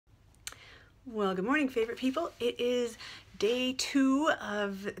Well, good morning, favorite people. It is day 2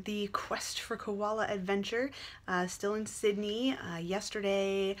 of the Quest for Koala adventure, still in Sydney.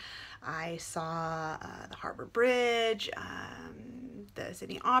 Yesterday I saw the Harbour Bridge, the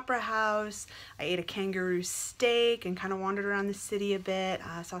Sydney Opera House. I ate a kangaroo steak and kind of wandered around the city a bit.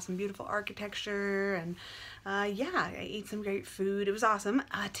 Saw some beautiful architecture and yeah, I ate some great food. It was awesome.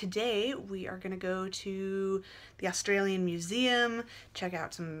 Today we are going to go to the Australian Museum, check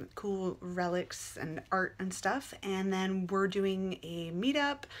out some cool relics and art and stuff, and then we're doing a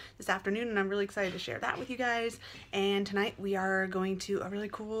meetup this afternoon and I'm really excited to share that with you guys. And tonight we are going to a really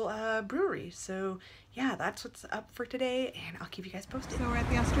cool brewery. So yeah, that's what's up for today and I'll keep you guys posted. So we're at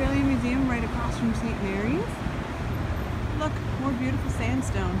the Australian Museum right across from St. Mary's. Look, more beautiful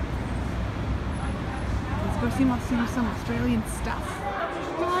sandstone. Let's go see some Australian stuff.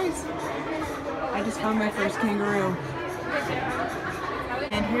 Guys, I just found my first kangaroo.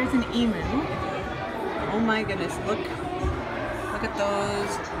 And here's an emu. Oh my goodness, look at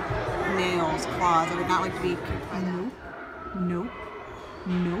those nails, claws. I would not like to be. Nope, nope,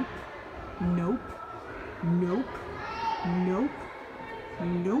 nope, nope, nope, nope,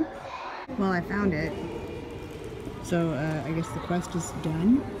 nope. Well, I found it. So I guess the quest is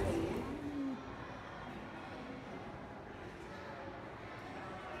done.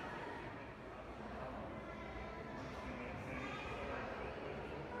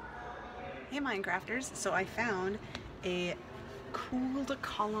 Hey Minecrafters, so I found a cooled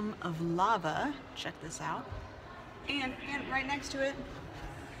column of lava, check this out, and right next to it,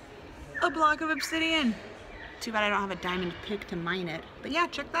 a block of obsidian. Too bad I don't have a diamond pick to mine it, but yeah,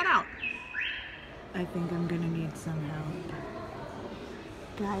 check that out. I think I'm gonna need some help.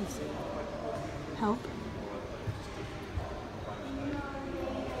 Guys, help.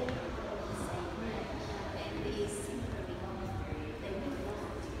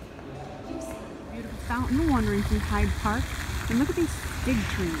 Fountain wandering through Hyde Park, and look at these fig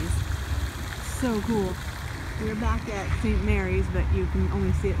trees. So cool. We're back at St. Mary's, but you can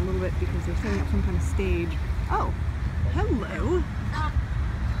only see it a little bit because they're setting up some kind of stage. Oh, hello.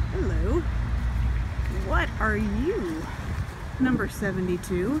 Hello. What are you? Number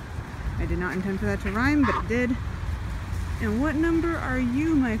 72. I did not intend for that to rhyme, but it did. And what number are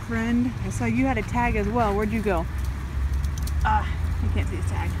you, my friend? I saw you had a tag as well. Where'd you go? I can't see his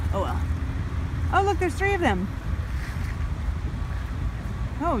tag. Oh well. Oh look, there's 3 of them.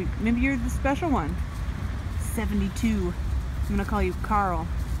 Oh, maybe you're the special one. 72. I'm gonna call you Carl.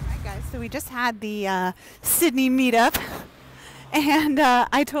 Alright guys, so we just had the Sydney meetup and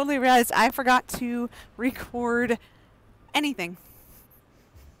I totally realized I forgot to record anything.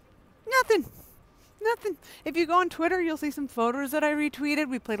 Nothing. If you go on Twitter, you'll see some photos that I retweeted.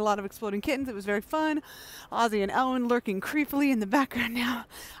 We played a lot of Exploding Kittens. It was very fun. Ozzy and Ellen lurking creepily in the background now.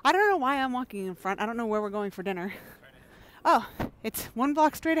 I don't know why I'm walking in front. I don't know where we're going for dinner. Oh, it's 1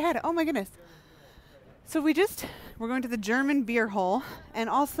 block straight ahead. Oh my goodness. So we're going to the German beer hole. And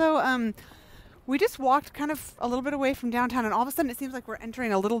also, we just walked kind of a little bit away from downtown and all of a sudden it seems like we're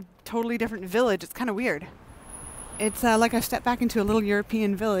entering a little totally different village. It's kind of weird. It's like I stepped back into a little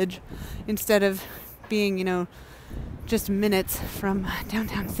European village instead of being, you know, just minutes from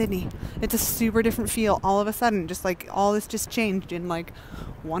downtown Sydney. It's a super different feel all of a sudden, just like all this just changed in like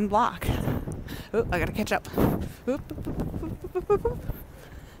 1 block. Oh, I gotta catch up.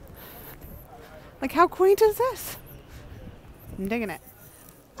 Like how quaint is this? I'm digging it.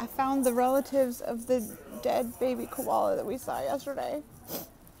 I found the relatives of the dead baby koala that we saw yesterday.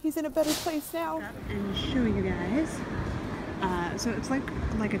 He's in a better place now. And show you guys. So it's like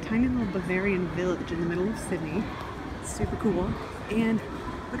a tiny little Bavarian village in the middle of Sydney. It's super cool. And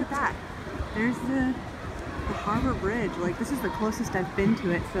look at that. There's the Harbour Bridge. Like this is the closest I've been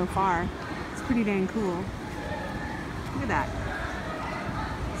to it so far. It's pretty dang cool. Look at that.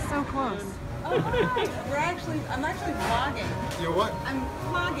 So close. Oh hi! I'm actually vlogging. You're what? I'm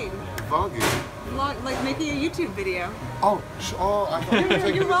vlogging. Vlogging? Like making a YouTube video. Oh, I thought you were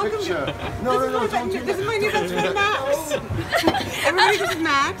taking a picture. No, don't do that. This is my new best friend, Max. Everybody, this is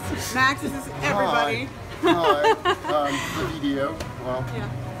Max. Max, this is everybody. Hi. The video. Well, yeah.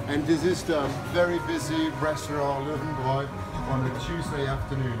 And this is the very busy restaurant Löwenbräu on a Tuesday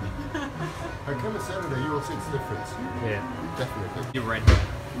afternoon. And come on Saturday, you will see it's different. Yeah. Definitely. You're right.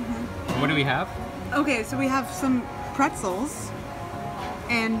 What do we have? Okay, so we have some pretzels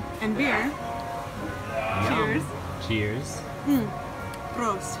and beer. Cheers. Cheers.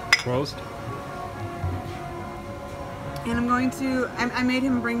 Prost. Prost. And I'm going to, I made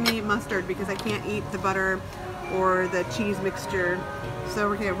him bring me mustard because I can't eat the butter or the cheese mixture. So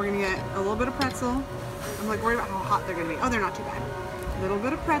we're gonna get a little bit of pretzel. I'm like worried about how hot they're gonna be. Oh, they're not too bad. A little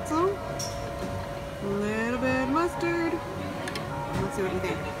bit of pretzel A little bit of mustard. Let's see what you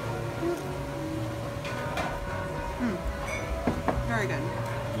think. Very good.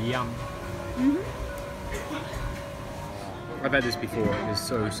 Yum. I've had this before. It is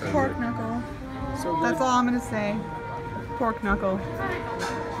so Pork good. knuckle. So good. That's all I'm gonna say. Pork knuckle.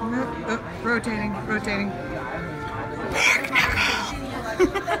 Rotating.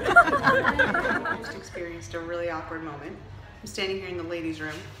 Just experienced a really awkward moment. I'm standing here in the ladies'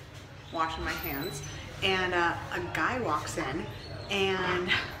 room, washing my hands, and a guy walks in,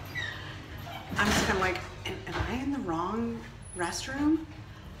 and I'm just kind of like, am I in the wrong restroom?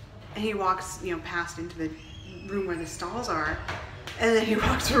 And he walks, past into the room where the stalls are, and then he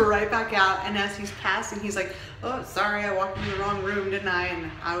walks right back out, and as he's passing, he's like, oh, sorry, I walked into the wrong room, didn't I?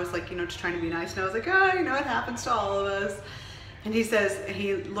 And I was like, just trying to be nice, and I was like, oh, it happens to all of us. And he says,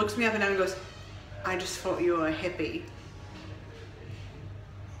 he looks me up and down and goes, I just thought you were a hippie.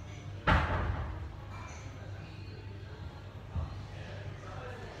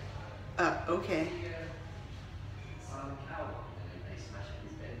 Okay.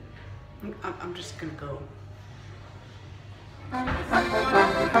 I'm just gonna go.